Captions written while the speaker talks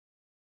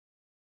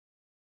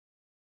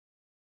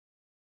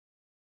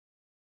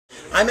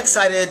I'm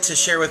excited to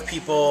share with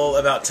people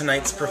about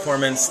tonight's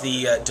performance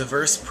the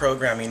diverse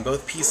programming.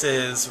 Both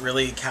pieces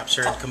really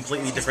captured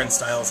completely different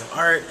styles of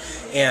art,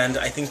 and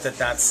I think that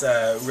that's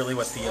really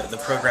what the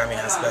programming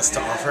has best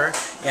to offer.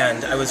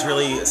 And I was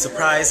really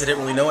surprised. I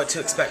didn't really know what to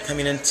expect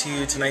coming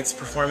into tonight's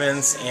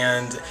performance,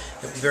 and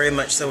very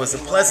much so was a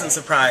pleasant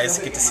surprise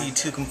to get to see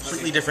two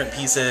completely different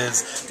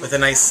pieces with a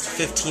nice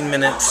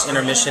 15-minute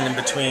intermission in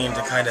between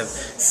to kind of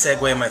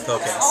segue my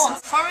focus. The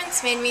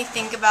performance made me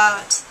think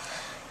about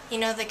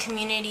the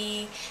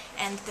community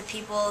and the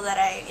people that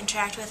I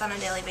interact with on a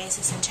daily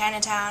basis in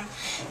Chinatown,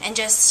 and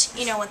just,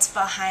 what's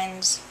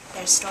behind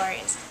their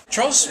stories.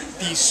 Charles'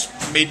 piece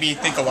made me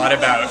think a lot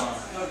about,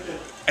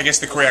 I guess,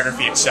 the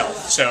choreography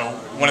itself. So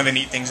one of the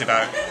neat things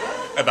about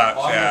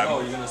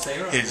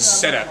his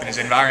setup and his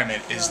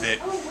environment is that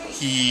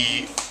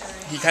he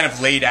kind of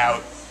laid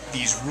out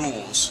these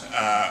rules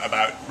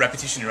about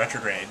repetition and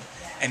retrograde.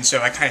 And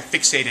so I kind of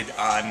fixated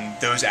on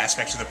those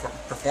aspects of the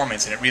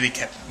performance, and it really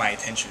kept my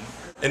attention.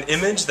 An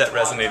image that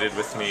resonated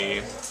with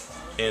me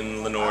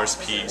in Lenora's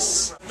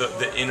piece,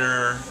 the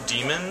inner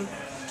demon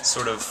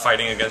sort of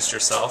fighting against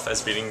yourself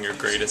as being your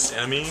greatest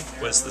enemy,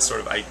 was the sort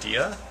of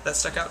idea that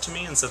stuck out to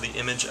me. And so the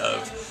image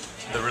of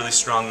the really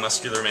strong,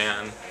 muscular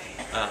man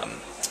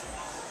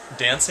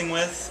dancing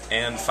with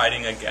and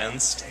fighting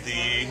against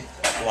the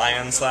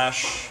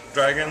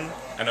lion/dragon,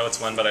 I know it's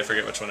one, but I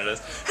forget which one it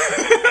is,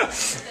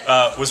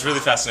 was really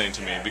fascinating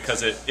to me,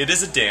 because it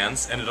is a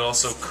dance, and it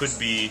also could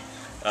be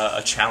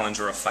a challenge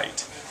or a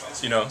fight.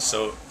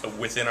 So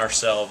within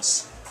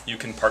ourselves, you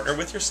can partner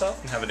with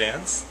yourself and have a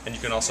dance, and you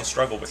can also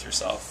struggle with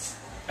yourself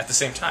at the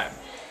same time.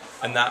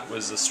 And that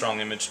was a strong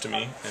image to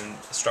me, and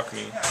struck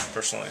me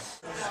personally.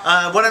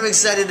 What I'm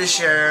excited to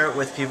share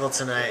with people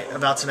tonight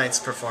about tonight's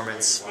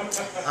performance,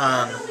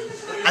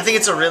 I think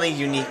it's a really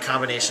unique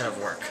combination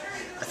of work.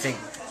 I think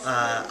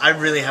I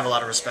really have a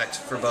lot of respect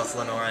for both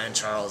Lenora and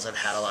Charles. I've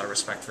had a lot of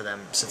respect for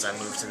them since I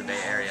moved to the Bay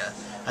Area.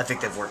 I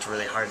think they've worked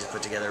really hard to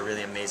put together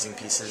really amazing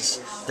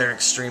pieces. They're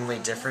extremely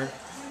different,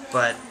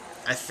 but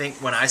I think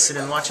when I sit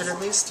and watch it,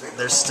 at least,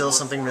 there's still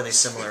something really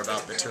similar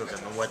about the two of them,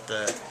 and what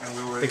the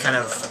kind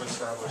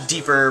of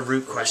deeper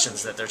root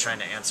questions that they're trying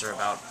to answer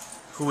about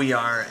who we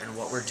are and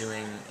what we're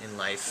doing in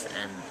life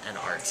and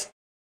art.